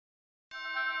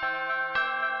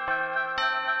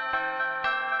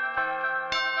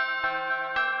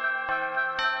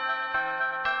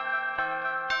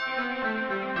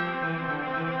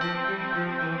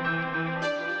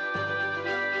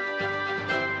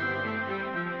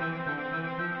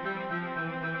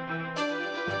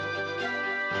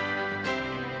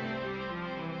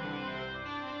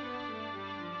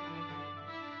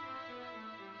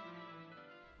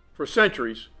For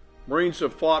centuries, Marines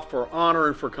have fought for honor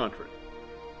and for country.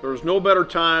 There is no better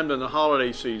time than the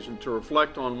holiday season to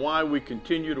reflect on why we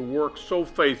continue to work so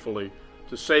faithfully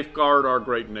to safeguard our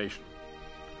great nation.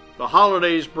 The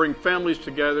holidays bring families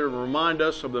together and remind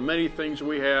us of the many things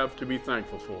we have to be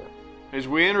thankful for. As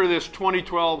we enter this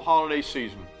 2012 holiday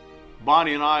season,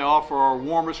 Bonnie and I offer our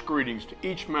warmest greetings to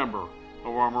each member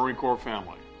of our Marine Corps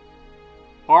family.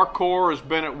 Our Corps has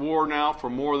been at war now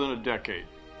for more than a decade.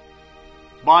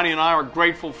 Bonnie and I are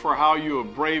grateful for how you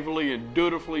have bravely and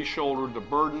dutifully shouldered the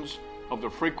burdens of the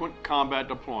frequent combat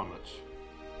deployments.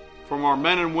 From our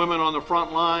men and women on the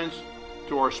front lines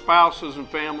to our spouses and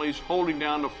families holding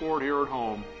down the fort here at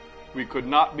home, we could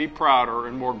not be prouder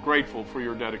and more grateful for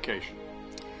your dedication.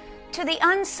 To the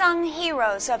unsung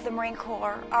heroes of the Marine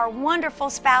Corps, our wonderful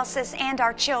spouses and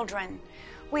our children,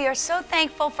 we are so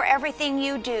thankful for everything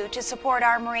you do to support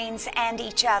our Marines and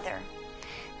each other.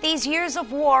 These years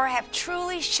of war have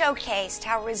truly showcased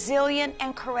how resilient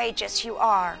and courageous you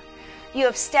are. You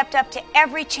have stepped up to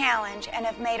every challenge and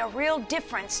have made a real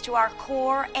difference to our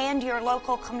Corps and your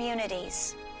local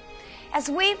communities. As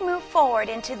we move forward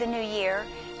into the new year,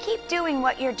 keep doing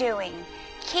what you're doing.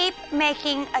 Keep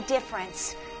making a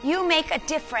difference. You make a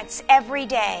difference every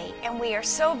day, and we are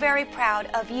so very proud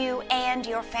of you and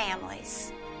your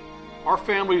families. Our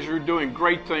families are doing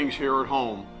great things here at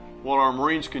home, while our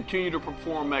Marines continue to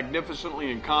perform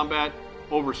magnificently in combat,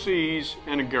 overseas,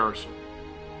 and in garrison.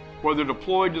 Whether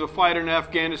deployed to the fight in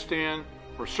Afghanistan,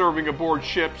 or serving aboard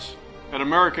ships, at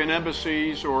American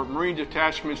embassies, or at Marine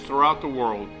detachments throughout the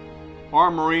world, our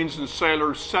Marines and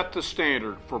sailors set the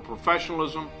standard for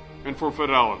professionalism and for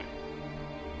fidelity.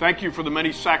 Thank you for the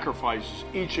many sacrifices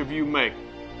each of you make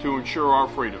to ensure our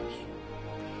freedoms.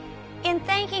 In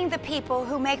thanking the people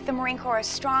who make the Marine Corps as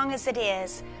strong as it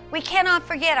is, we cannot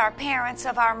forget our parents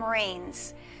of our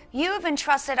Marines. You have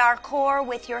entrusted our Corps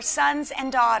with your sons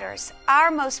and daughters, our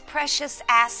most precious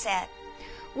asset.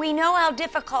 We know how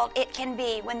difficult it can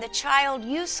be when the child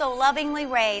you so lovingly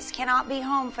raise cannot be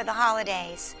home for the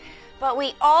holidays. But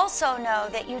we also know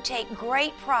that you take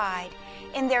great pride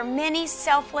in their many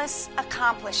selfless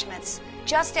accomplishments,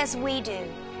 just as we do.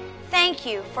 Thank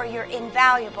you for your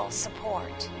invaluable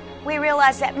support. We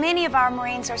realize that many of our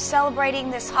Marines are celebrating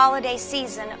this holiday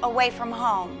season away from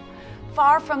home,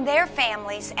 far from their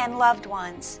families and loved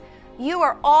ones. You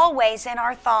are always in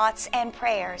our thoughts and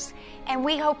prayers, and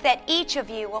we hope that each of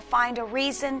you will find a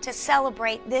reason to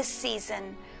celebrate this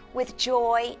season with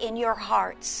joy in your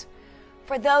hearts.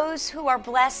 For those who are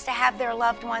blessed to have their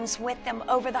loved ones with them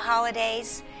over the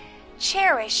holidays,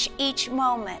 cherish each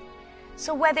moment.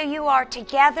 So whether you are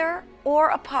together or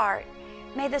apart,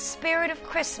 may the spirit of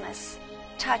Christmas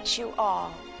touch you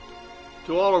all.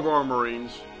 To all of our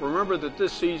Marines, remember that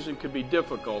this season can be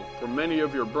difficult for many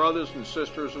of your brothers and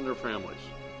sisters and their families.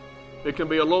 It can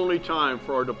be a lonely time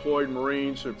for our deployed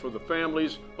Marines and for the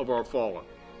families of our fallen.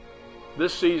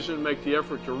 This season, make the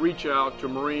effort to reach out to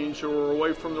Marines who are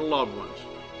away from their loved ones,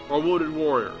 our wounded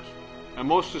warriors, and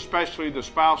most especially the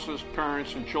spouses,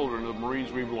 parents, and children of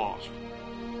Marines we've lost.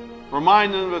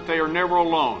 Remind them that they are never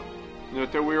alone, and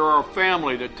that we are a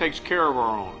family that takes care of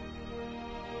our own.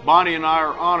 Bonnie and I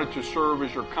are honored to serve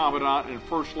as your Commandant and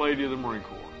First Lady of the Marine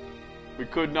Corps. We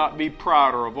could not be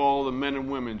prouder of all the men and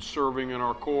women serving in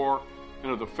our Corps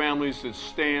and of the families that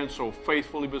stand so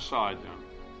faithfully beside them.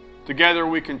 Together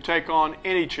we can take on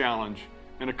any challenge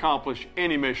and accomplish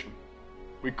any mission.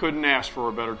 We couldn't ask for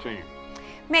a better team.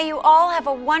 May you all have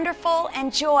a wonderful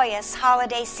and joyous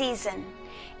holiday season,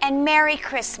 and Merry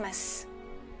Christmas.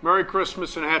 Merry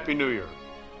Christmas and Happy New Year,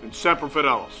 and Semper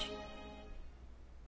Fidelis.